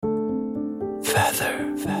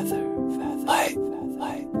feather, light,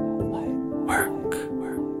 work,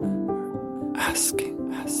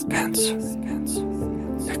 asking, answer,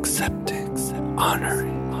 accepting,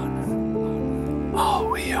 honoring, all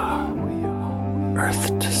we are,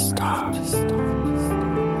 earth to star.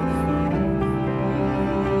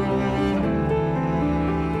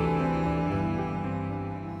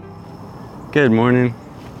 Good morning.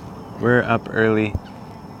 We're up early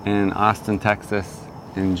in Austin, Texas,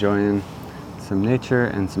 enjoying some nature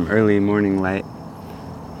and some early morning light.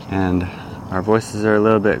 And our voices are a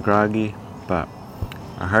little bit groggy, but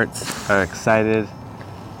our hearts are excited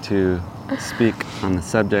to speak on the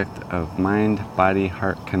subject of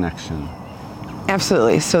mind-body-heart connection.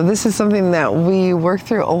 Absolutely. So this is something that we work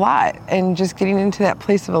through a lot, and just getting into that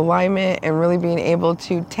place of alignment and really being able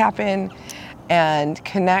to tap in and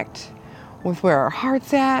connect with where our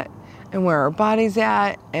heart's at and where our body's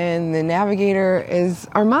at, and the navigator is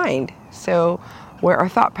our mind. So where our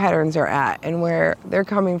thought patterns are at and where they're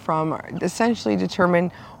coming from essentially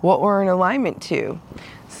determine what we're in alignment to.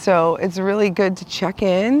 So it's really good to check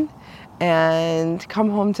in and come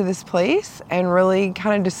home to this place and really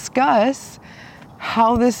kind of discuss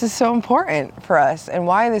how this is so important for us and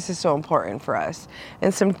why this is so important for us,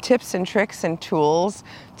 and some tips and tricks and tools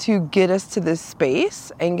to get us to this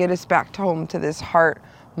space and get us back to home to this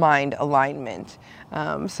heart-mind alignment.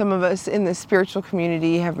 Some of us in the spiritual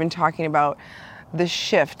community have been talking about this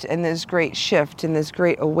shift and this great shift and this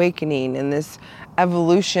great awakening and this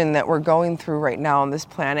evolution that we're going through right now on this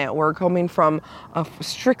planet. We're coming from a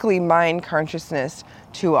strictly mind consciousness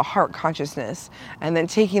to a heart consciousness, and then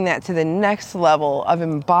taking that to the next level of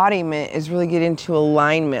embodiment is really get into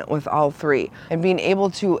alignment with all three, and being able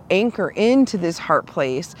to anchor into this heart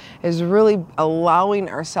place is really allowing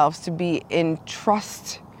ourselves to be in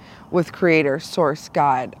trust with Creator, Source,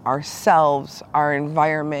 God, ourselves, our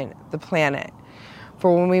environment, the planet.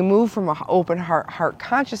 For when we move from an open heart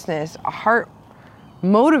consciousness, a heart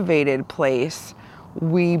motivated place,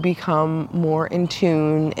 we become more in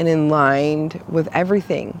tune and in line with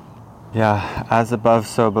everything. Yeah, as above,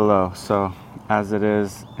 so below. So as it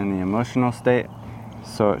is in the emotional state,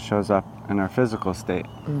 so it shows up in our physical state.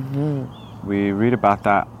 Mm-hmm. We read about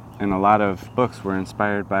that in a lot of books. We're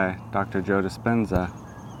inspired by Dr. Joe Dispenza,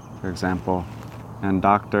 for example, and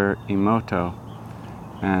Dr. Emoto,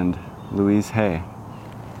 and Louise Hay.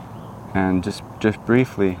 And just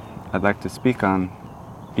briefly, I'd like to speak on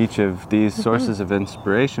each of these sources of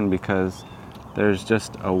inspiration, because there's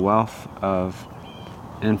just a wealth of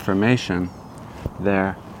information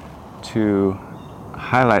there to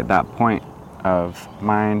highlight that point of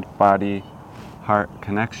mind, body, heart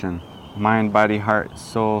connection. Mind, body, heart,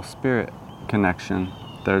 soul, spirit connection.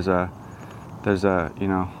 There's a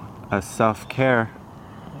self-care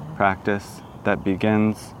practice that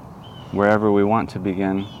begins wherever we want to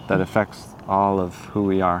begin, that affects all of who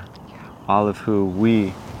we are, all of who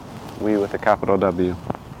we with a capital W,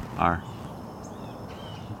 are.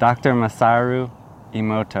 Dr. Masaru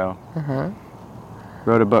Emoto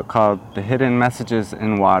wrote a book called The Hidden Messages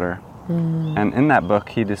in Water. And in that book,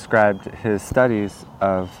 he described his studies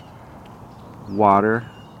of water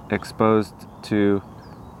exposed to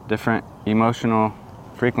different emotional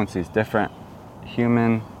frequencies, different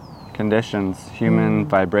human conditions, human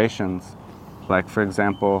vibrations. Like, for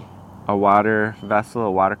example, a water vessel,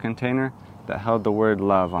 a water container that held the word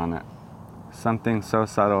love on it. Something so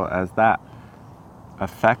subtle as that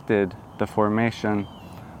affected the formation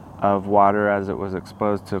of water as it was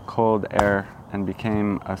exposed to cold air and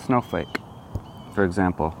became a snowflake, for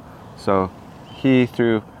example. So he,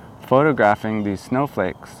 through photographing these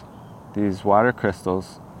snowflakes, these water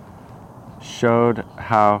crystals, showed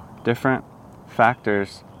how different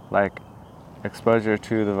factors like exposure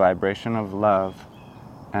to the vibration of love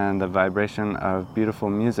and the vibration of beautiful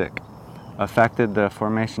music affected the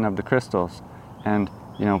formation of the crystals, and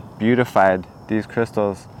beautified these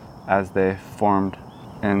crystals as they formed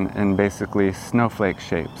in basically snowflake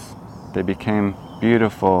shapes. They became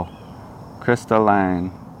beautiful,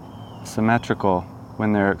 crystalline, symmetrical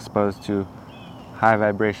when they're exposed to high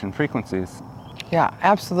vibration frequencies. Yeah,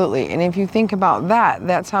 absolutely. And if you think about that,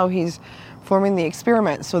 that's how he's forming the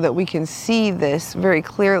experiment, so that we can see this very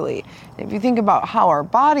clearly. If you think about how our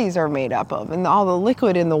bodies are made up of, and all the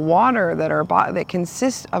liquid in the water that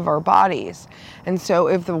consists of our bodies, and so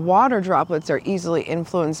if the water droplets are easily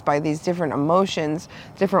influenced by these different emotions,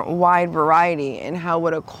 different wide variety, and how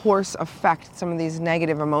would of course affect some of these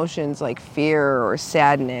negative emotions like fear or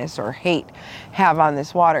sadness or hate have on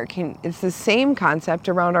this water, it's the same concept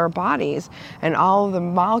around our bodies and all of the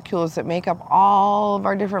molecules that make up all of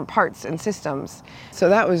our different parts and systems systems. So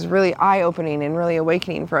that was really eye-opening and really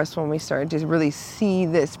awakening for us when we started to really see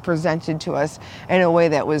this presented to us in a way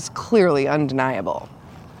that was clearly undeniable.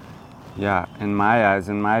 Yeah, in my eyes,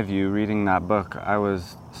 in my view, reading that book, I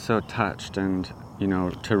was so touched, and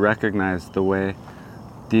to recognize the way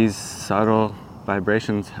these subtle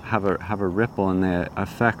vibrations have a ripple, and they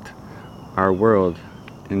affect our world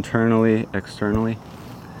internally, externally.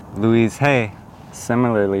 Louise Hay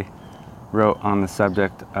similarly wrote on the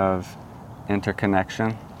subject of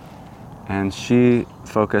interconnection, and she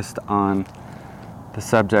focused on the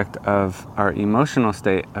subject of our emotional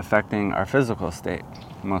state affecting our physical state,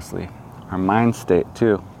 mostly our mind state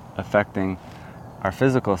too, affecting our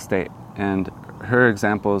physical state. And her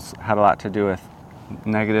examples had a lot to do with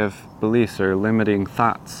negative beliefs or limiting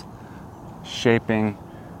thoughts shaping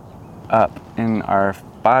up in our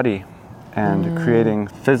body and creating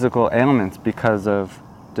physical ailments because of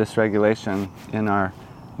dysregulation in our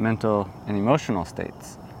mental and emotional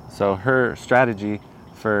states. So her strategy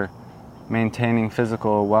for maintaining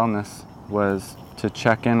physical wellness was to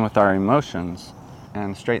check in with our emotions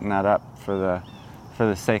and straighten that up for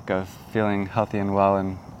the sake of feeling healthy and well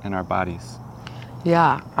in our bodies.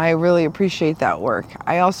 Yeah, I really appreciate that work.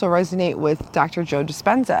 I also resonate with Dr. Joe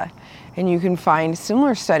Dispenza, and you can find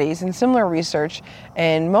similar studies and similar research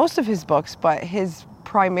in most of his books, but his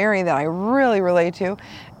primary that I really relate to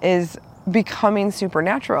is becoming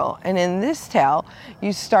supernatural. And in this tale,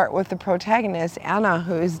 you start with the protagonist, Anna,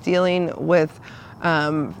 who is dealing with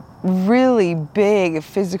really big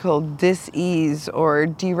physical dis-ease or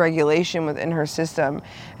deregulation within her system,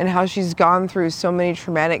 and how she's gone through so many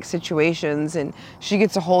traumatic situations, and she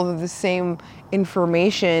gets a hold of the same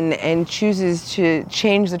information and chooses to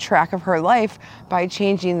change the track of her life by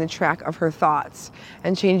changing the track of her thoughts.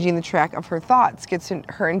 And changing the track of her thoughts gets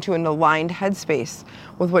her into an aligned headspace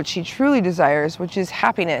with what she truly desires, which is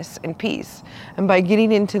happiness and peace. And by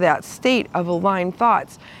getting into that state of aligned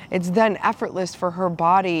thoughts, it's then effortless for her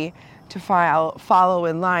body to follow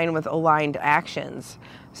in line with aligned actions.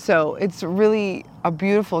 So it's really a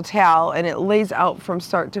beautiful tale, and it lays out from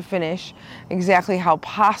start to finish exactly how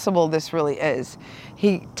possible this really is.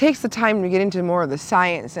 He takes the time to get into more of the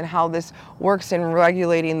science and how this works in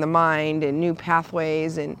regulating the mind and new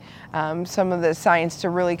pathways, and some of the science to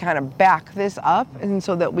really kind of back this up, and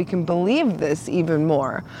so that we can believe this even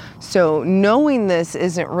more. So knowing this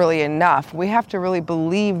isn't really enough. We have to really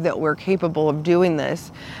believe that we're capable of doing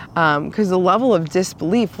this, because the level of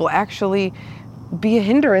disbelief will actually be a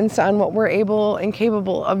hindrance on what we're able and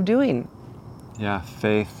capable of doing. Yeah,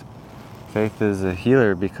 faith is a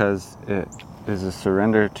healer because it is a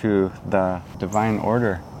surrender to the divine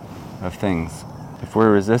order of things. If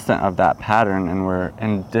we're resistant of that pattern and we're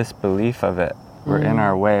in disbelief of it, we're in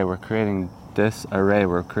our way, we're creating disarray,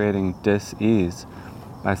 we're creating dis-ease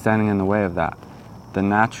by standing in the way of that. The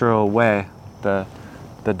natural way, the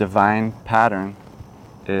divine pattern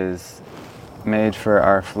is made for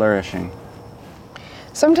our flourishing.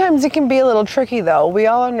 Sometimes it can be a little tricky though. We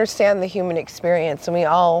all understand the human experience, and we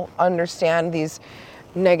all understand these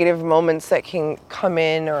negative moments that can come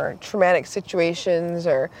in, or traumatic situations,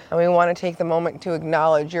 and we want to take the moment to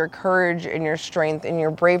acknowledge your courage and your strength and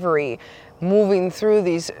your bravery moving through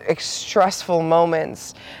these stressful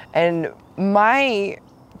moments. And my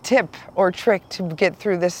tip or trick to get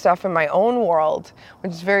through this stuff in my own world,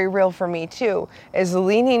 which is very real for me too, is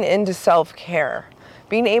leaning into self-care.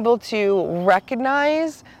 Being able to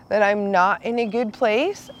recognize that I'm not in a good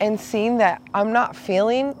place and seeing that I'm not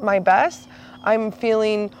feeling my best. I'm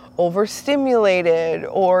feeling overstimulated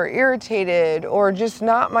or irritated or just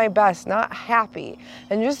not my best, not happy.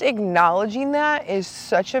 And just acknowledging that is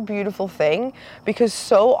such a beautiful thing, because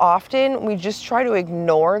so often we just try to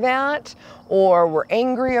ignore that, or we're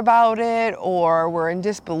angry about it, or we're in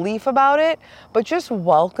disbelief about it. But just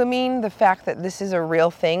welcoming the fact that this is a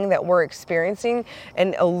real thing that we're experiencing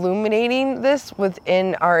and illuminating this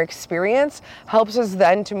within our experience helps us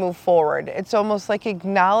then to move forward. It's almost like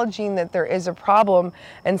acknowledging that there is a problem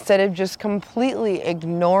instead of just completely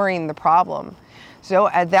ignoring the problem. So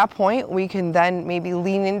at that point, we can then maybe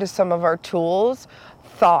lean into some of our tools,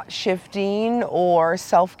 thought shifting or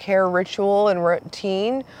self-care ritual and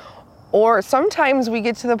routine. Or sometimes we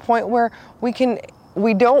get to the point where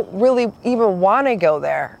we don't really even want to go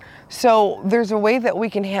there. So there's a way that we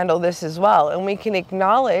can handle this as well. And we can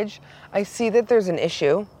acknowledge, I see that there's an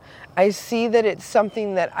issue. I see that it's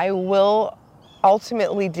something that I will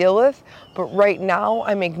ultimately deal with, but right now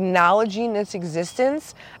I'm acknowledging its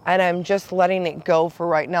existence and I'm just letting it go for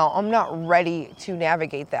right now. I'm not ready to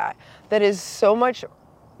navigate that. That is so much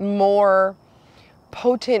more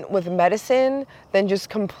potent with medicine than just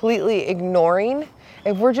completely ignoring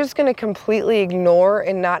If we're just going to completely ignore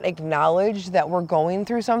and not acknowledge that we're going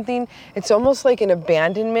through something, it's almost like an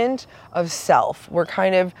abandonment of self. We're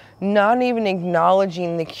kind of not even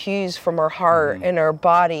acknowledging the cues from our heart and our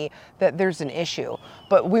body that there's an issue.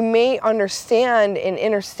 But we may understand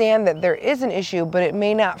that there is an issue, but it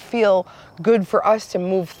may not feel good for us to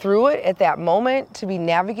move through it at that moment, to be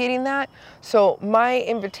navigating that. So my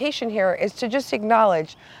invitation here is to just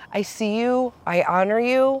acknowledge, I see you, I honor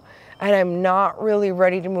you, and I'm not really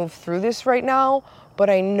ready to move through this right now, but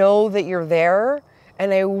I know that you're there,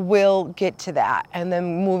 and I will get to that. And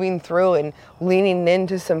then moving through and leaning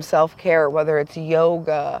into some self-care, whether it's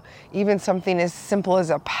yoga, even something as simple as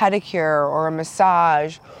a pedicure or a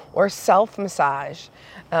massage or self-massage.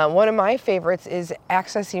 One of my favorites is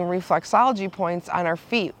accessing reflexology points on our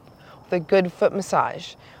feet with a good foot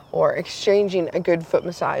massage, or exchanging a good foot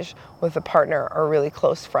massage with a partner or a really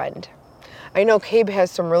close friend. I know Cabe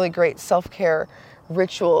has some really great self-care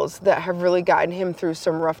rituals that have really gotten him through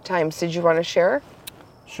some rough times. Did you want to share?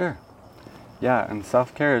 Sure. Yeah, and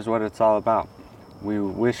self-care is what it's all about. We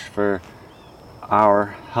wish for our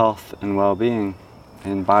health and well-being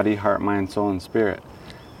in body, heart, mind, soul, and spirit.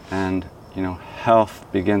 And, health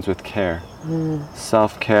begins with care.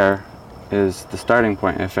 Self-care is the starting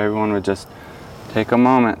point. If everyone would just take a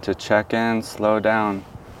moment to check in, slow down,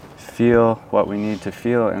 feel what we need to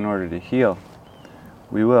feel in order to heal,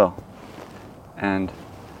 we will. And,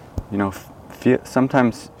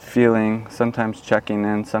 sometimes feeling, sometimes checking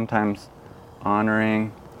in, sometimes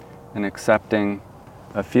honoring and accepting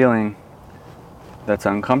a feeling that's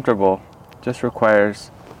uncomfortable just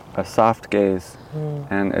requires a soft gaze.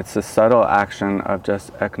 And it's a subtle action of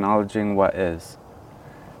just acknowledging what is.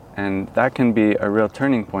 And that can be a real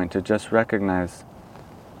turning point, to just recognize,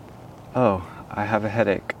 oh, I have a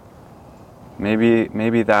headache.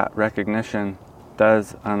 Maybe that recognition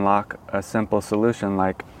does unlock a simple solution,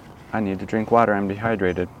 like, I need to drink water, I'm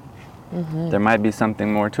dehydrated. There might be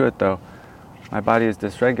something more to it though. My body is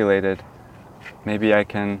dysregulated. Maybe I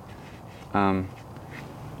can,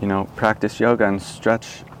 practice yoga and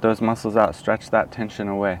stretch those muscles out, stretch that tension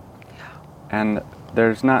away. And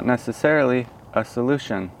there's not necessarily a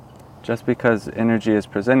solution. Just because energy is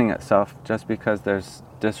presenting itself, just because there's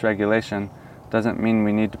dysregulation, doesn't mean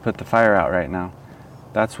we need to put the fire out right now.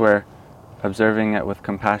 That's where observing it with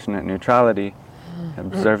compassionate neutrality,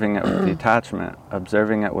 observing it with detachment,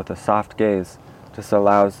 observing it with a soft gaze, just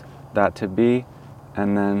allows that to be.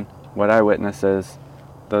 And then what I witness is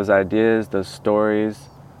those ideas, those stories,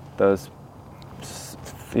 those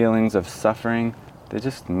feelings of suffering, they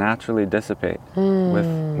just naturally dissipate.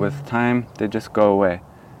 With time, they just go away.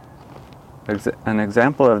 An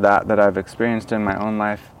example of that I've experienced in my own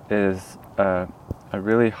life is a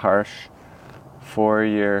really harsh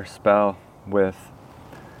 4-year spell with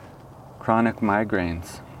chronic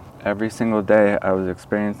migraines. Every single day I was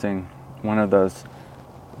experiencing one of those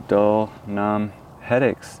dull, numb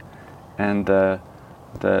headaches, and the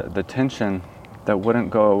tension that wouldn't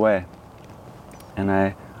go away. And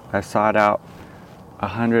I sought out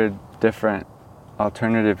 100 different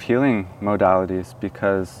alternative healing modalities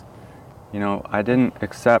because I didn't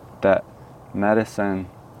accept that medicine,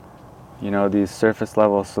 these surface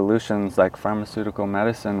level solutions like pharmaceutical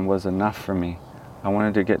medicine was enough for me. I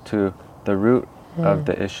wanted to get to the root of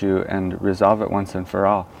the issue and resolve it once and for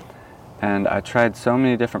all. And I tried so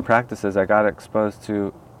many different practices. I got exposed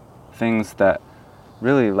to things that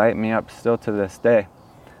really light me up still to this day,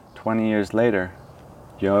 20 years later.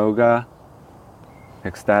 Yoga,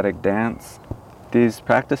 ecstatic dance, these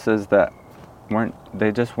practices that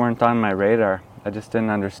they just weren't on my radar. I just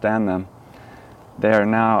didn't understand them. They are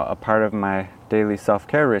now a part of my daily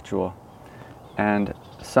self-care ritual. And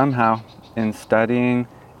somehow, in studying,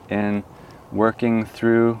 in working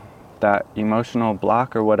through that emotional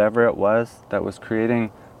block or whatever it was that was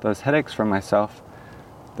creating those headaches for myself,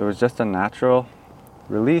 there was just a natural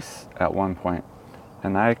release at one point.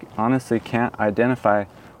 And I honestly can't identify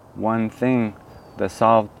one thing that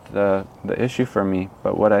solved the issue for me,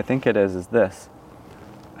 but what I think it is this.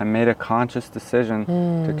 I made a conscious decision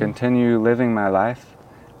to continue living my life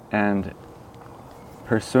and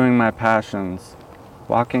pursuing my passions,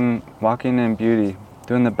 walking in beauty,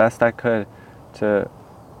 doing the best I could to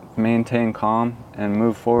maintain calm and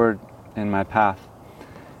move forward in my path.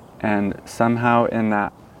 And somehow in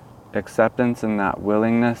that acceptance and that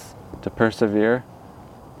willingness to persevere,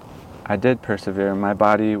 I did persevere. My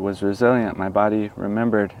body was resilient. My body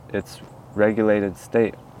remembered its regulated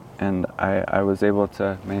state, and I was able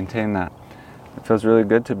to maintain that. It feels really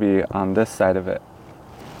good to be on this side of it,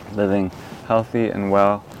 living healthy and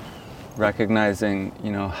well, recognizing,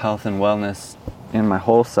 health and wellness in my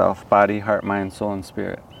whole self, body, heart, mind, soul, and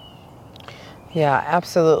spirit. Yeah,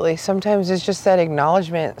 absolutely. Sometimes it's just that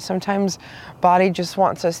acknowledgement. Sometimes body just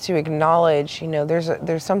wants us to acknowledge,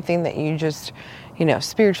 there's something that you just,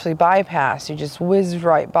 spiritually bypass. You just whizzed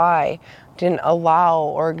right by, didn't allow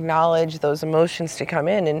or acknowledge those emotions to come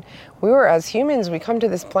in. And as humans, we come to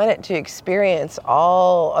this planet to experience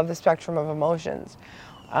all of the spectrum of emotions.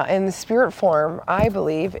 In the spirit form, I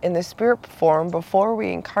believe, before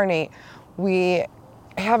we incarnate, we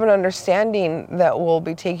have an understanding that we'll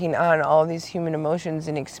be taking on all these human emotions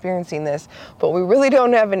and experiencing this, but we really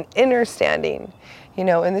don't have an understanding.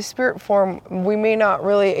 In the spirit form, we may not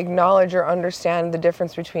really acknowledge or understand the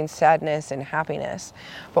difference between sadness and happiness,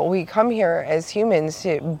 but we come here as humans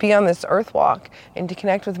to be on this earth walk and to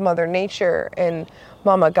connect with Mother Nature and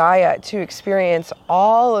Mama Gaia to experience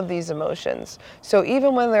all of these emotions. So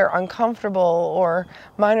even when they're uncomfortable or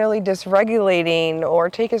minorly dysregulating or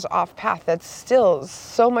take us off path, that's still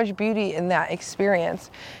so much beauty in that experience.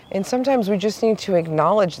 And sometimes we just need to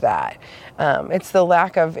acknowledge that. It's the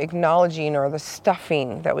lack of acknowledging, or the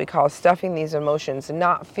stuffing that we call stuffing these emotions and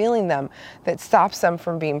not feeling them, that stops them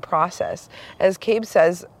from being processed. As Cabe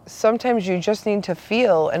says, sometimes you just need to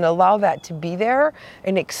feel and allow that to be there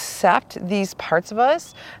and accept these parts of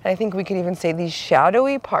us. And I think we could even say these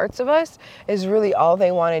shadowy parts of us is really all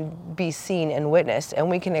they want to be seen and witnessed. And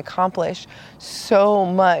we can accomplish so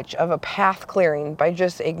much of a path clearing by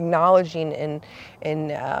just acknowledging and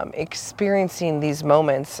experiencing these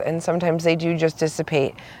moments. And sometimes they do just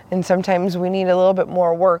dissipate. And sometimes we need a little bit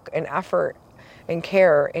more work and effort and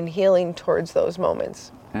care and healing towards those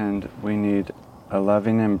moments. And we need a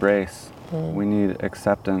loving embrace. We need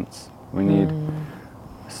acceptance. We need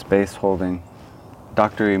space holding.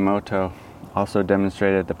 Dr. Emoto also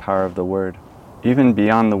demonstrated the power of the word. Even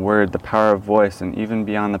beyond the word, the power of voice, and even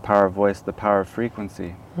beyond the power of voice, the power of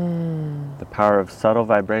frequency. The power of subtle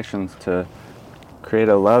vibrations to create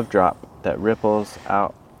a love drop that ripples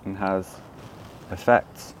out and has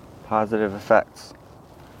effects, positive effects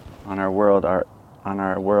on our world,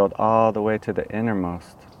 all the way to the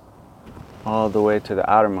innermost, all the way to the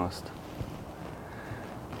outermost.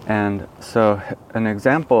 And so an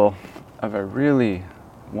example of a really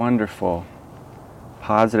wonderful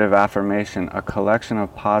positive affirmation, a collection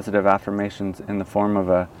of positive affirmations in the form of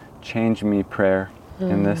a change me prayer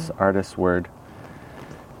in this artist's word,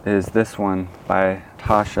 is this one by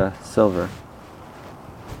Tasha Silver.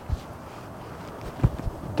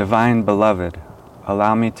 Divine Beloved,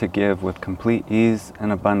 allow me to give with complete ease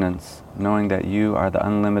and abundance, knowing that you are the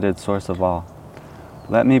unlimited source of all.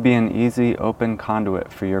 Let me be an easy, open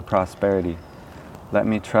conduit for your prosperity. Let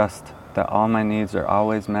me trust that all my needs are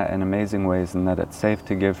always met in amazing ways, and that it's safe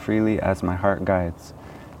to give freely as my heart guides.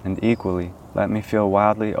 And equally, let me feel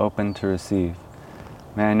wildly open to receive.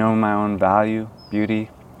 May I know my own value, beauty,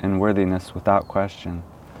 and worthiness without question.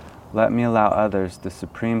 Let me allow others the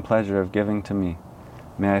supreme pleasure of giving to me.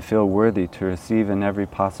 May I feel worthy to receive in every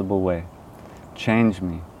possible way. Change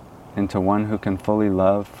me into one who can fully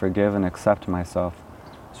love, forgive, and accept myself,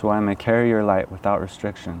 so I may carry your light without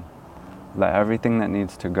restriction. Let everything that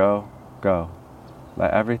needs to go, go.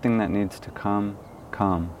 Let everything that needs to come,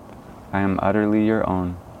 come. I am utterly your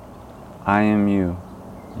own. I am you.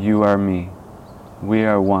 You are me. We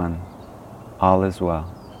are one. All is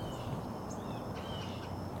well.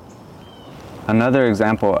 Another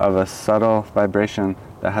example of a subtle vibration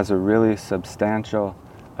that has a really substantial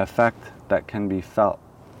effect that can be felt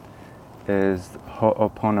is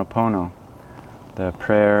Ho'oponopono, the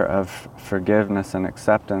prayer of forgiveness and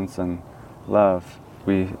acceptance and love.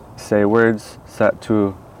 We say words set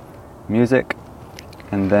to music,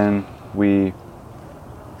 and then we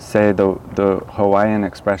say the Hawaiian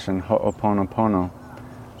expression Ho'oponopono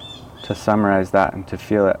to summarize that and to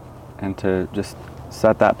feel it and to just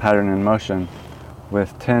set that pattern in motion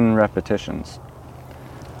with 10 repetitions.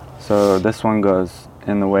 So this one goes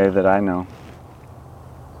in the way that I know.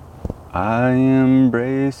 I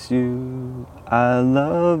embrace you, I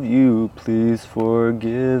love you, please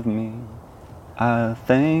forgive me. I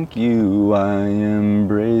thank you, I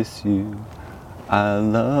embrace you, I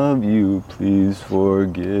love you, please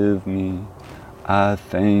forgive me. I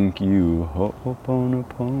thank you,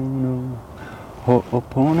 Ho'oponopono,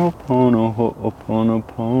 Ho'oponopono,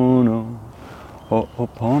 Ho'oponopono,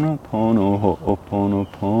 Ho'oponopono,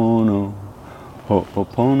 Ho'oponopono,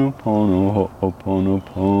 Ho'oponopono,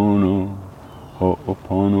 Ho'oponopono,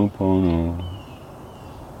 Ho'oponopono.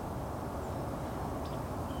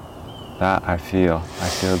 That I feel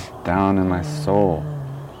down in my soul,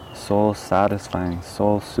 soul satisfying,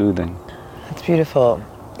 soul soothing. That's beautiful.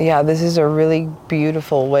 Yeah, this is a really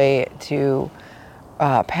beautiful way to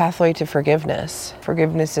pathway to forgiveness.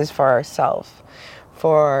 Forgiveness is for ourselves.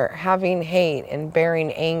 For having hate and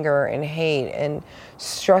bearing anger and hate and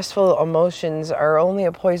stressful emotions are only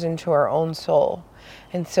a poison to our own soul.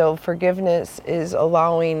 And so forgiveness is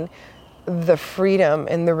allowing the freedom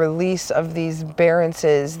and the release of these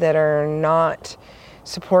barrences that are not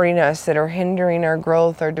supporting us, that are hindering our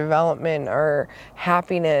growth, our development, our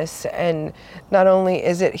happiness. And not only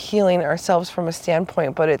is it healing ourselves from a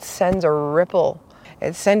standpoint, but it sends a ripple.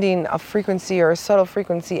 It's sending a frequency or a subtle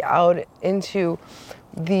frequency out into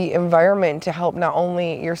the environment to help not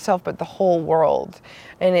only yourself but the whole world.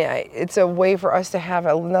 And it's a way for us to have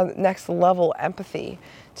a next level empathy,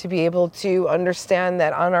 to be able to understand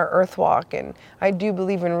that on our earth walk. And I do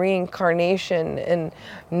believe in reincarnation, and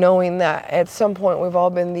knowing that at some point we've all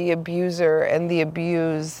been the abuser and the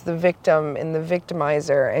abused, the victim and the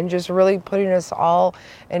victimizer, and just really putting us all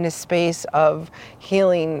in a space of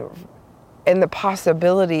healing and the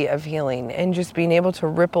possibility of healing, and just being able to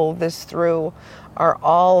ripple this through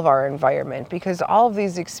all of our environment, because all of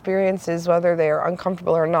these experiences, whether they are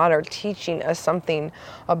uncomfortable or not, are teaching us something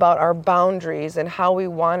about our boundaries and how we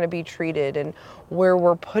want to be treated and where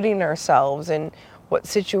we're putting ourselves and what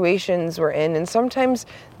situations we're in. And sometimes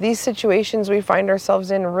these situations we find ourselves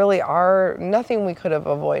in really are nothing we could have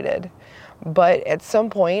avoided. But at some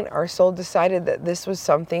point, our soul decided that this was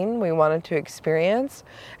something we wanted to experience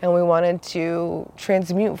and we wanted to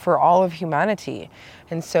transmute for all of humanity.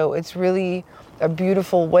 And so it's really a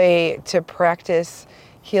beautiful way to practice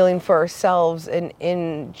healing for ourselves and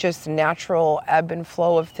in just natural ebb and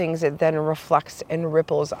flow of things that then reflects and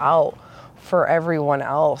ripples out for everyone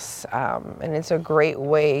else. And it's a great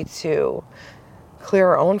way to clear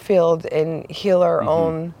our own field and heal our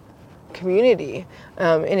own community.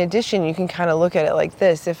 In addition, you can kind of look at it like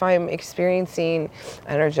this. If I'm experiencing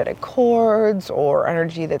energetic cords or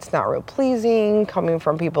energy that's not real pleasing coming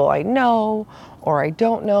from people I know or I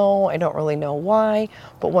don't really know why,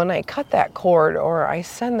 but when I cut that cord or I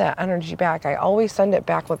send that energy back, I always send it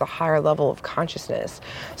back with a higher level of consciousness.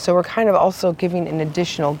 So we're kind of also giving an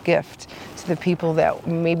additional gift to the people that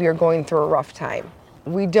maybe are going through a rough time.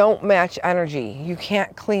 We don't match energy. You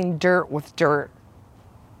can't clean dirt with dirt.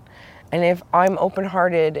 And if I'm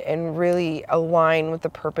open-hearted and really align with the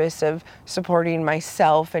purpose of supporting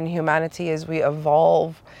myself and humanity as we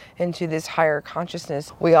evolve into this higher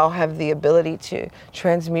consciousness, we all have the ability to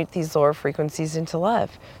transmute these lower frequencies into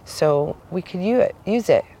love. So we could use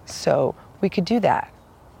it. So we could do that.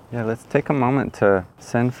 Yeah, let's take a moment to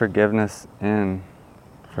send forgiveness in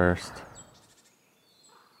first.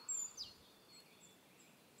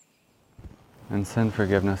 And send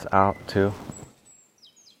forgiveness out too.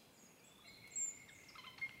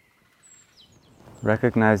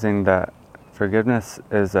 Recognizing that forgiveness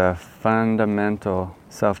is a fundamental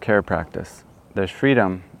self-care practice. There's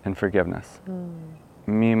freedom in forgiveness.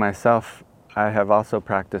 Me, myself, I have also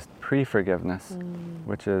practiced pre-forgiveness,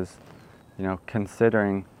 which is,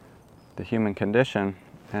 considering the human condition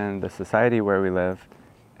and the society where we live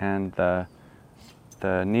and the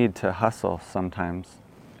need to hustle sometimes,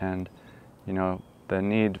 and, the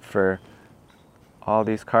need for all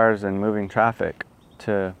these cars and moving traffic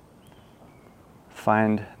to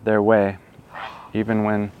find their way, even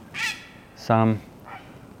when some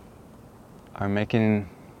are making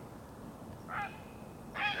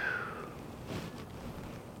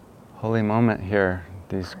holy moment here.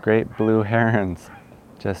 These great blue herons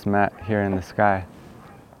just met here in the sky.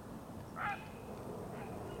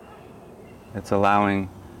 It's allowing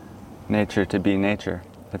nature to be nature.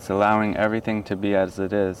 It's allowing everything to be as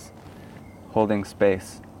it is, holding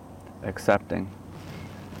space, accepting,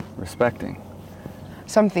 respecting.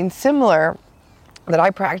 Something similar that I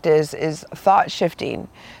practice is thought shifting.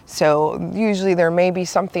 So usually there may be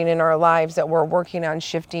something in our lives that we're working on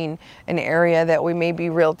shifting, an area that we may be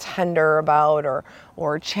real tender about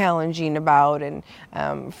or challenging about. And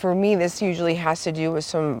for me, this usually has to do with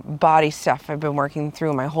some body stuff I've been working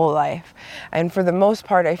through my whole life. And for the most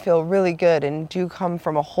part, I feel really good and do come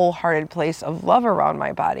from a wholehearted place of love around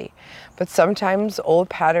my body. But sometimes old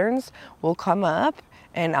patterns will come up,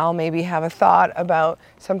 and I'll maybe have a thought about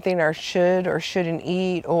something I should or shouldn't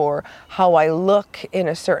eat, or how I look in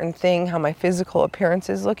a certain thing, how my physical appearance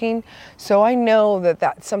is looking. So I know that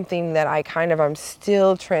that's something that I'm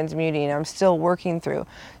still transmuting, I'm still working through.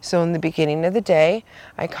 So in the beginning of the day,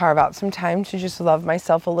 I carve out some time to just love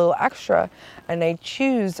myself a little extra, and I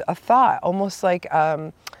choose a thought, almost like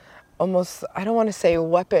I don't want to say a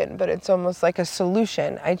weapon, but it's almost like a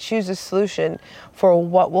solution. I choose a solution for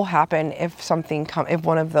what will happen if if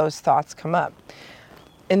one of those thoughts come up.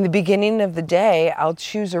 in the beginning of the day, I'll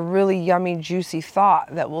choose a really yummy, juicy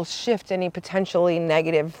thought that will shift any potentially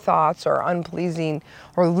negative thoughts or unpleasing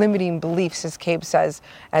or limiting beliefs, as Cabe says,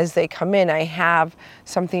 as they come in. I have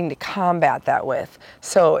something to combat that with.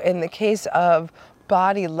 So in the case of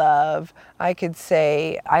body love, I could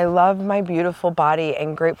say, I love my beautiful body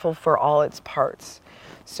and grateful for all its parts.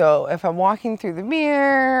 So if I'm walking through the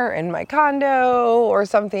mirror in my condo or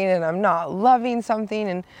something and I'm not loving something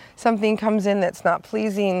and something comes in that's not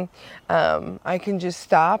pleasing, I can just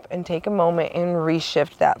stop and take a moment and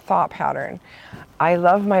reshift that thought pattern. I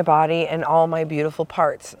love my body and all my beautiful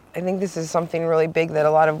parts. I think this is something really big that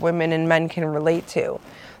a lot of women and men can relate to.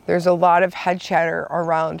 There's a lot of head chatter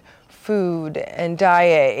around food and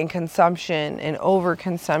diet and consumption and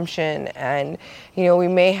overconsumption, and we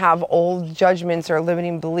may have old judgments or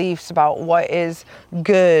limiting beliefs about what is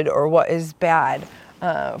good or what is bad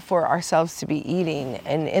for ourselves to be eating.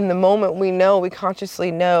 And in the moment, we consciously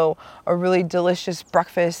know a really delicious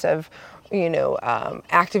breakfast of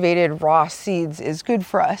activated raw seeds is good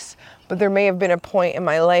for us. But there may have been a point in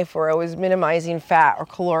my life where I was minimizing fat or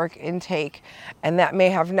caloric intake, and that may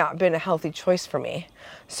have not been a healthy choice for me.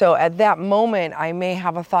 So at that moment, I may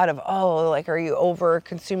have a thought of, are you over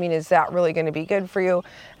consuming? Is that really going to be good for you?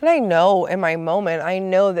 And I know in my moment, I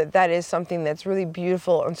know that that is something that's really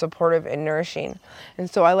beautiful and supportive and nourishing. And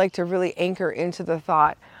so I like to really anchor into the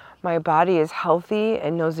thought, my body is healthy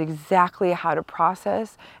and knows exactly how to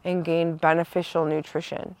process and gain beneficial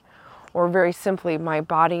nutrition. Or very simply, my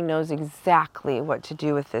body knows exactly what to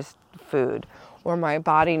do with this food. Or my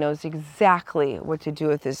body knows exactly what to do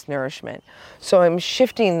with this nourishment. So I'm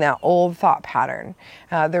shifting that old thought pattern.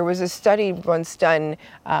 There was a study once done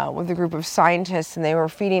with a group of scientists, and they were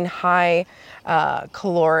feeding high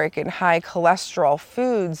caloric and high cholesterol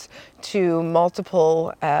foods to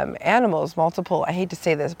multiple animals, I hate to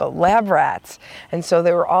say this, but lab rats. And so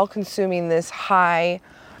they were all consuming this high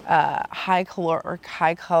caloric,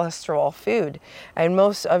 high cholesterol food. And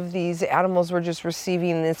most of these animals were just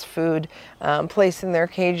receiving this food placed in their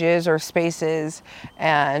cages or spaces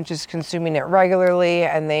and just consuming it regularly.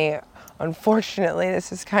 And they, unfortunately,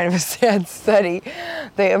 this is kind of a sad study,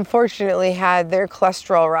 they unfortunately had their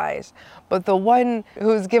cholesterol rise. But the one who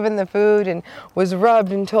was given the food and was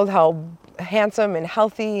rubbed and told how handsome and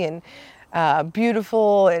healthy and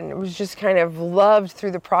beautiful and was just kind of loved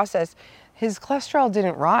through the process, his cholesterol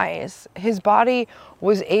didn't rise. His body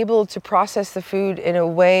was able to process the food in a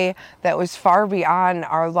way that was far beyond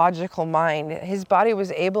our logical mind. His body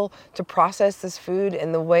was able to process this food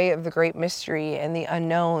in the way of the great mystery and the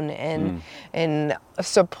unknown, and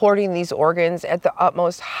supporting these organs at the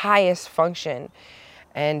utmost highest function.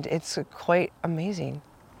 And it's quite amazing.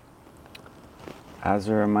 As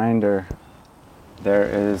a reminder, there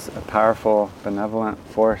is a powerful, benevolent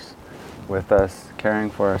force with us, caring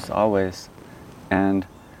for us always. And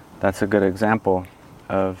that's a good example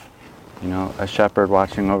of, a shepherd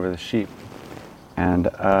watching over the sheep, and,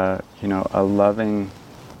 a loving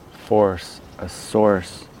force, a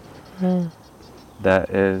source that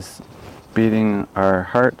is beating our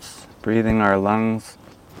hearts, breathing our lungs,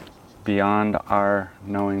 beyond our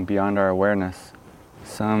knowing, beyond our awareness.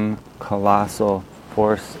 Some colossal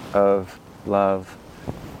force of love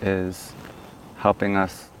is helping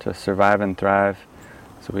us to survive and thrive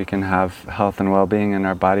so we can have health and well-being in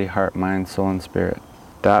our body, heart, mind, soul, and spirit.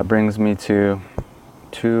 That brings me to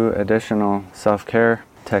 2 additional self-care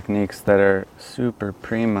techniques that are super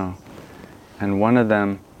primo. And one of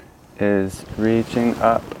them is reaching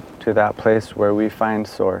up to that place where we find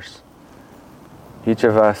source. Each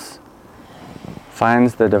of us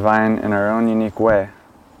finds the divine in our own unique way,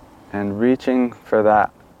 and reaching for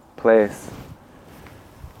that place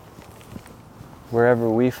wherever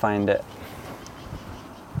we find it,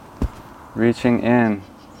 reaching in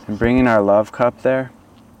and bringing our love cup there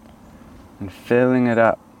and filling it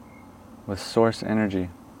up with source energy,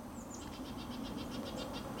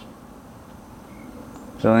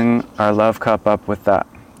 filling our love cup up with that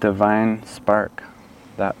divine spark,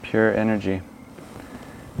 that pure energy,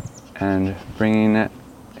 and bringing it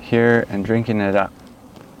here and drinking it up.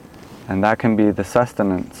 And that can be the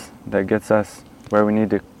sustenance that gets us where we need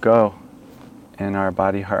to go in our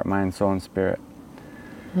body, heart, mind, soul, and spirit.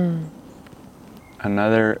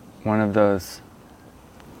 Another one of those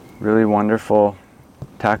really wonderful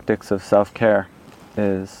tactics of self-care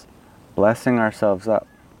is blessing ourselves up.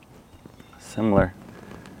 Similar.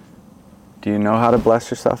 Do you know how to bless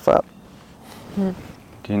yourself up? Do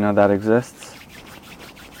you know that exists?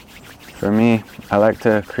 For me, I like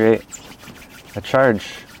to create a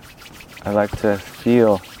charge. I like to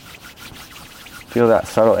feel that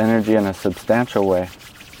subtle energy in a substantial way.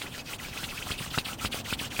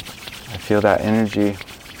 feel that energy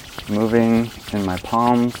moving in my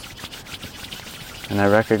palms, and I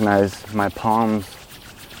recognize my palms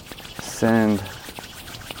send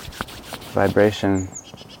vibration.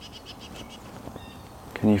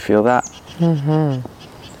 Can you feel that? Mm-hmm.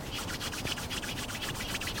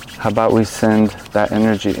 How about we send that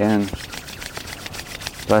energy in?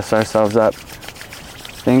 Bless ourselves up,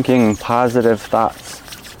 thinking positive thoughts,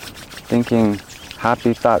 thinking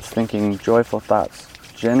happy thoughts, thinking joyful thoughts,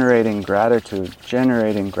 generating gratitude,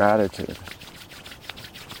 generating gratitude.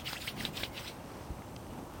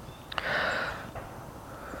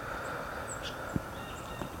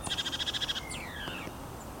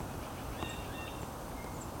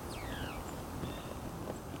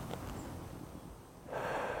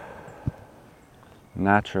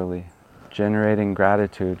 Naturally, generating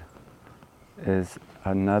gratitude is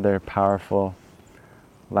another powerful,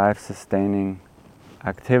 life-sustaining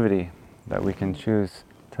activity that we can choose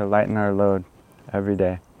to lighten our load every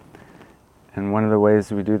day. And one of the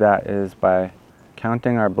ways we do that is by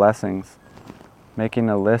counting our blessings, making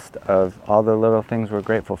a list of all the little things we're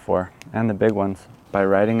grateful for, and the big ones, by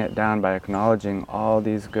writing it down, by acknowledging all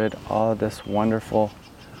these good, all this wonderful,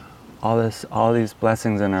 all these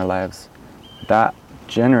blessings in our lives. That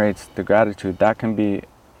generates the gratitude. That can be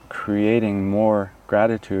creating more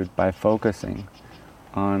gratitude by focusing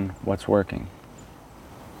on what's working.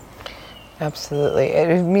 Absolutely. It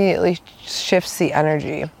immediately shifts the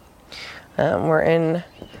energy. We're in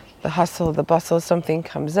the hustle, the bustle, something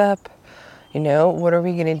comes up, what are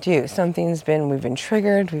we going to do? We've been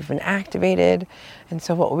triggered, we've been activated. And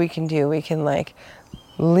so what we can do, we can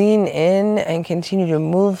lean in and continue to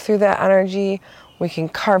move through that energy. We can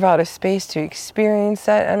carve out a space to experience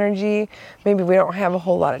that energy. Maybe we don't have a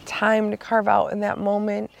whole lot of time to carve out in that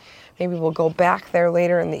moment. Maybe we'll go back there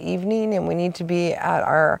later in the evening, and we need to be at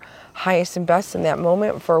our highest and best in that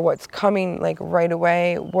moment for what's coming right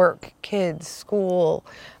away: work, kids, school,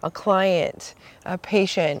 a client, a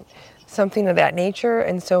patient, something of that nature.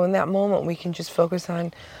 And so in that moment, we can just focus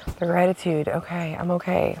on the gratitude. Okay, I'm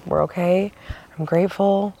okay. We're okay. I'm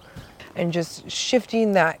grateful. And just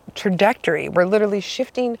shifting that trajectory. We're literally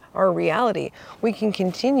shifting our reality. We can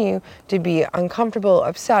continue to be uncomfortable,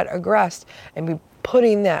 upset, aggressed, and be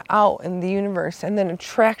putting that out in the universe and then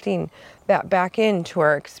attracting that back into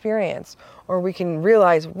our experience. Or we can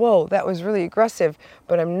realize, whoa, that was really aggressive,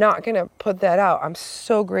 but I'm not going to put that out. I'm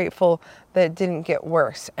so grateful that it didn't get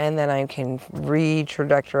worse. And then I can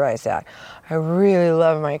re-trajectorize that. I really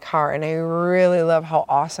love my car, and I really love how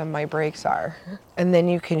awesome my brakes are. And then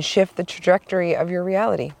you can shift the trajectory of your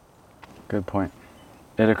reality. Good point.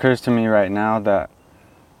 It occurs to me right now that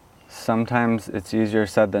sometimes it's easier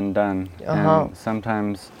said than done. And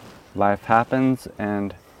sometimes life happens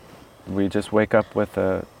and we just wake up with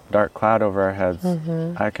a dark cloud over our heads.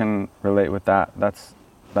 I can relate with that. That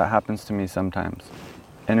happens to me sometimes.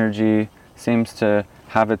 Energy seems to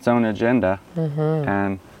have its own agenda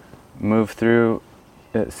and move through,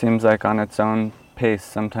 it seems like, on its own pace.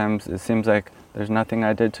 Sometimes it seems like there's nothing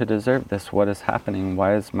I did to deserve this. What is happening?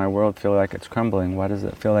 Why does my world feel like it's crumbling? Why does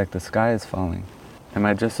it feel like the sky is falling? Am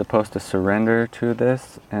I just supposed to surrender to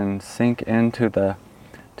this and sink into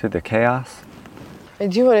the chaos? I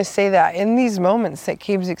do want to say that in these moments that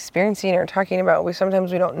Cabe's experiencing or talking about,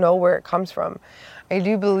 sometimes we don't know where it comes from. I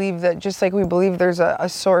do believe that just like we believe there's a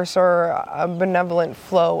source or a benevolent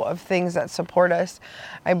flow of things that support us,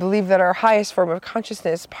 I believe that our highest form of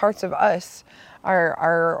consciousness, parts of us,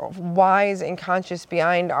 are wise and conscious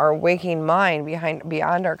beyond our waking mind,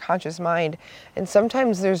 beyond our conscious mind. And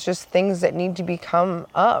sometimes there's just things that need to become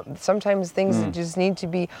up. Sometimes things that just need to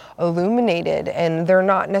be illuminated, and they're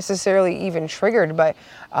not necessarily even triggered, but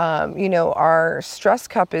our stress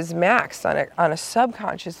cup is maxed on a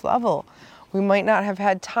subconscious level. We might not have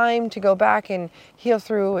had time to go back and heal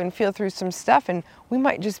through and feel through some stuff, and we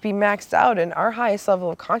might just be maxed out. And our highest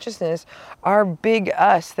level of consciousness, our big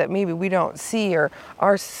us that maybe we don't see, or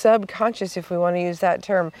our subconscious, if we want to use that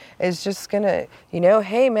term, is just gonna,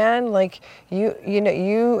 hey man,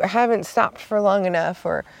 you haven't stopped for long enough,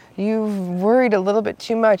 or you've worried a little bit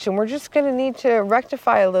too much, and we're just going to need to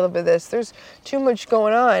rectify a little bit of this. There's too much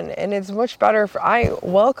going on, and it's much better I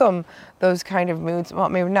welcome those kind of moods. Well,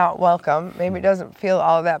 maybe not welcome. Maybe it doesn't feel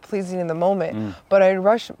all that pleasing in the moment, but I'd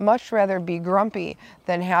much rather be grumpy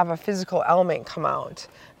than have a physical element come out.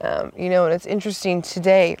 And it's interesting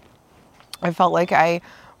today, I felt like I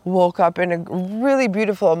woke up in a really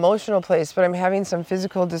beautiful emotional place, but I'm having some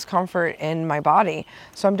physical discomfort in my body.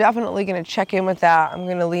 So I'm definitely going to check in with that. I'm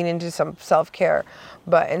going to lean into some self-care.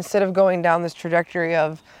 But instead of going down this trajectory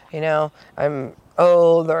of, I'm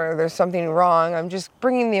oh, there's something wrong. I'm just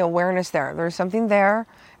bringing the awareness there. There's something there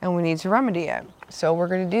and we need to remedy it. So we're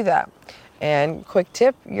going to do that. And quick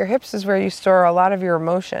tip, your hips is where you store a lot of your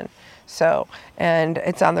emotion. So, and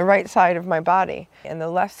it's on the right side of my body. And the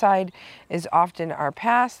left side is often our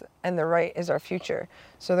past and the right is our future.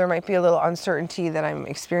 So there might be a little uncertainty that I'm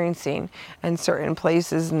experiencing in certain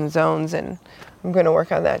places and zones, and I'm going to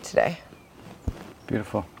work on that today.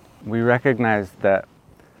 Beautiful. We recognize that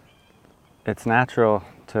it's natural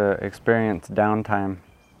to experience downtime,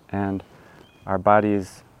 and our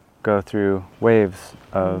bodies go through waves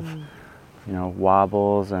of,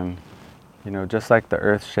 wobbles, and, just like the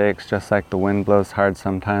earth shakes, just like the wind blows hard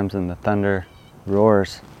sometimes and the thunder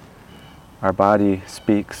roars, our body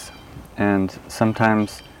speaks, and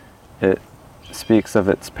sometimes it speaks of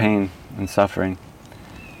its pain and suffering.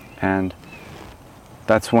 And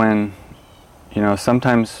that's when,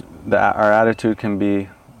 sometimes our attitude can be,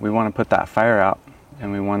 we want to put that fire out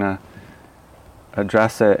and we want to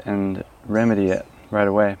address it and remedy it right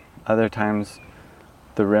away. Other times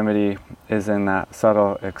the remedy is in that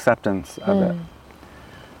subtle acceptance of it.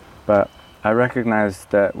 But I recognize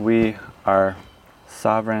that we are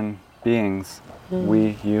sovereign beings,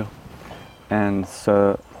 we, you. And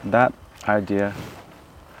so that idea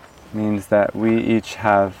means that we each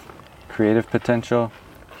have creative potential,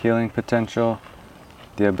 healing potential,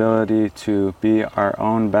 the ability to be our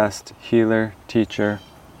own best healer, teacher,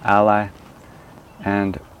 ally,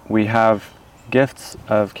 and we have gifts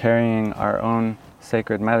of carrying our own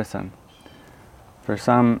sacred medicine. For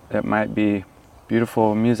some, it might be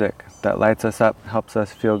beautiful music that lights us up, helps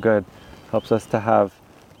us feel good, helps us to have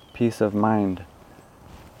peace of mind.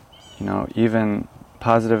 Even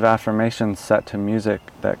positive affirmations set to music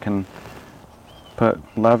that can put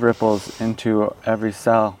love ripples into every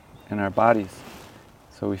cell in our bodies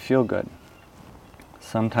so we feel good.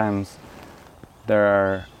 Sometimes there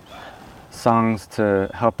are songs to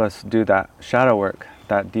help us do that shadow work,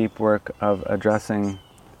 that deep work of addressing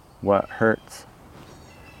what hurts.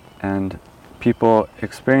 And people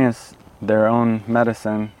experience their own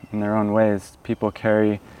medicine in their own ways. People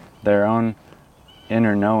carry their own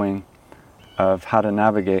inner knowing of how to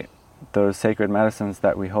navigate those sacred medicines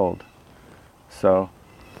that we hold. So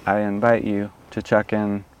I invite you to check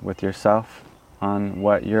in with yourself on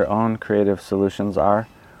what your own creative solutions are,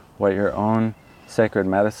 what your own sacred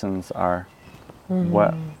medicines are,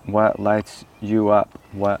 what lights you up,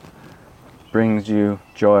 what brings you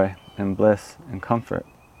joy and bliss and comfort.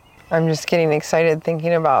 I'm just getting excited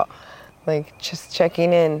thinking about just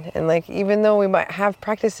checking in, and even though we might have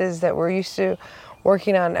practices that we're used to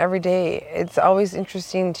working on every day, it's always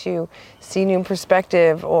interesting to see new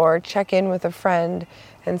perspective or check in with a friend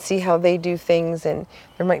and see how they do things, and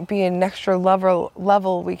there might be an extra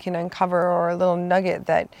level we can uncover, or a little nugget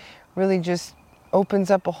that really just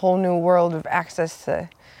opens up a whole new world of access to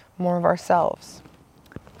more of ourselves.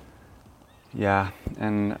 Yeah,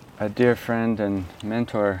 and a dear friend and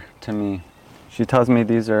mentor to me, she tells me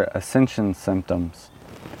these are ascension symptoms.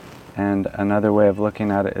 And another way of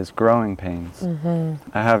looking at it is growing pains.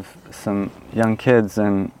 I have some young kids,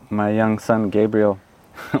 and my young son Gabriel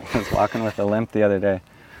was walking with a limp the other day.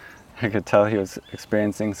 I could tell he was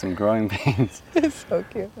experiencing some growing pains. It's so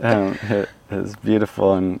cute. It was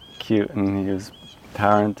beautiful and cute, and he was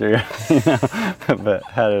powering through, but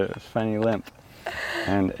had a funny limp.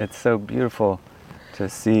 And it's so beautiful to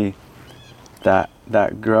see that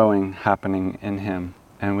growing happening in him.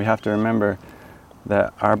 And we have to remember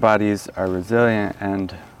that our bodies are resilient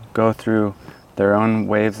and go through their own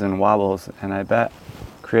waves and wobbles. And I bet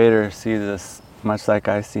Creator sees this much like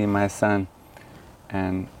I see my son,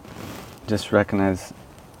 and just recognize,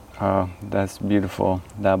 oh, that's beautiful.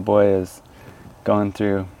 That boy is going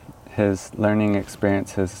through his learning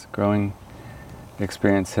experience, his growing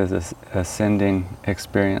experience, his ascending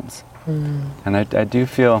experience. And I do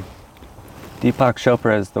feel Deepak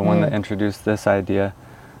Chopra is the one that introduced this idea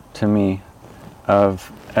to me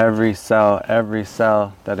of every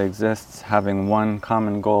cell that exists having one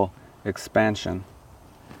common goal: expansion.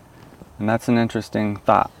 And that's an interesting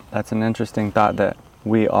thought. That's an interesting thought that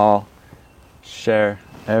we all share.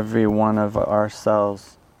 Every one of our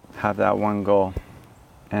cells have that one goal.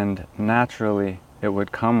 And naturally, it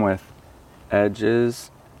would come with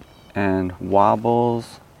edges and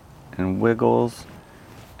wobbles and wiggles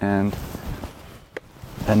and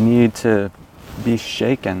a need to be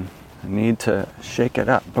shaken, a need to shake it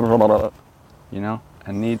up,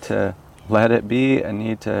 a need to let it be, a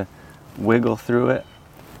need to wiggle through it.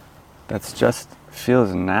 That's just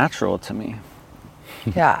feels natural to me.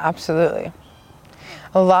 Yeah, absolutely.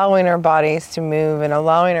 allowing our bodies to move and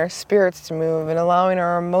allowing our spirits to move and allowing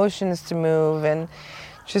our emotions to move, and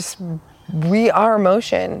just we are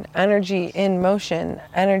motion, energy in motion,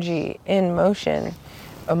 energy in motion,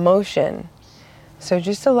 emotion. So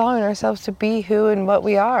just allowing ourselves to be who and what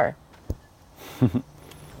we are.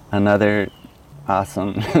 Another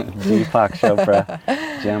awesome Deepak Chopra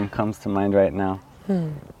gem comes to mind right now.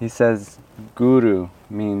 He says, Guru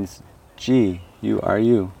means G, you are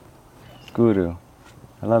you. Guru.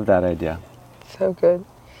 I love that idea. So good.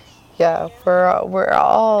 Yeah, we're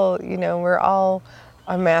all, you know, we're all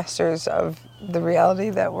masters of the reality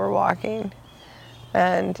that we're walking.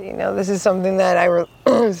 And, you know, this is something that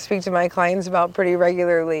I speak to my clients about pretty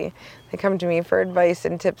regularly. They come to me for advice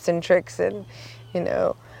and tips and tricks, and, you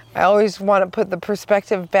know, I always want to put the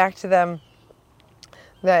perspective back to them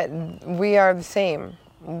that we are the same.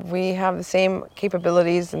 We have the same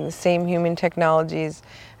capabilities and the same human technologies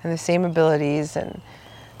and the same abilities, and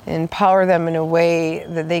empower them in a way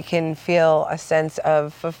that they can feel a sense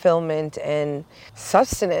of fulfillment and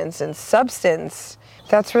sustenance and substance.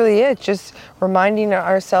 That's really it. Just reminding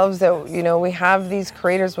ourselves that, you know, we have these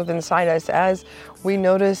creators within inside us. As we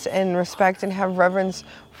notice and respect and have reverence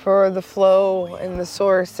for the flow and the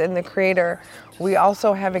source and the creator, we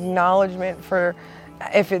also have acknowledgement for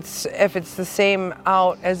if it's the same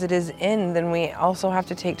out as it is in, then we also have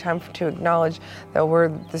to take time to acknowledge that we're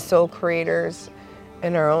the sole creators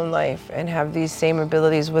in our own life and have these same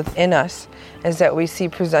abilities within us as that we see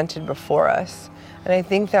presented before us. And I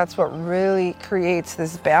think that's what really creates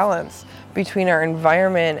this balance between our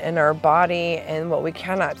environment and our body and what we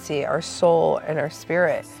cannot see, our soul and our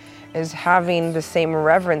spirit, is having the same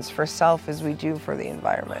reverence for self as we do for the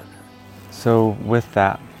environment. So with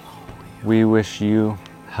that, we wish you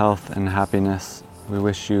health and happiness. We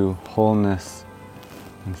wish you wholeness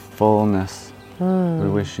and fullness. We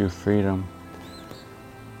wish you freedom.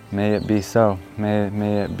 May it be so. May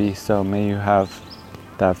it be so. May you have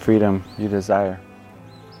that freedom you desire.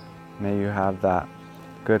 May you have that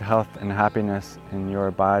good health and happiness in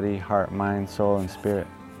your body, heart, mind, soul, and spirit.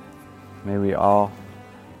 May we all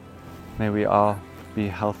be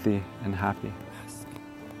healthy and happy.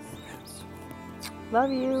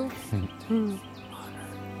 Love you.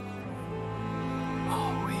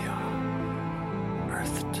 All we are,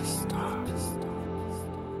 earth to star.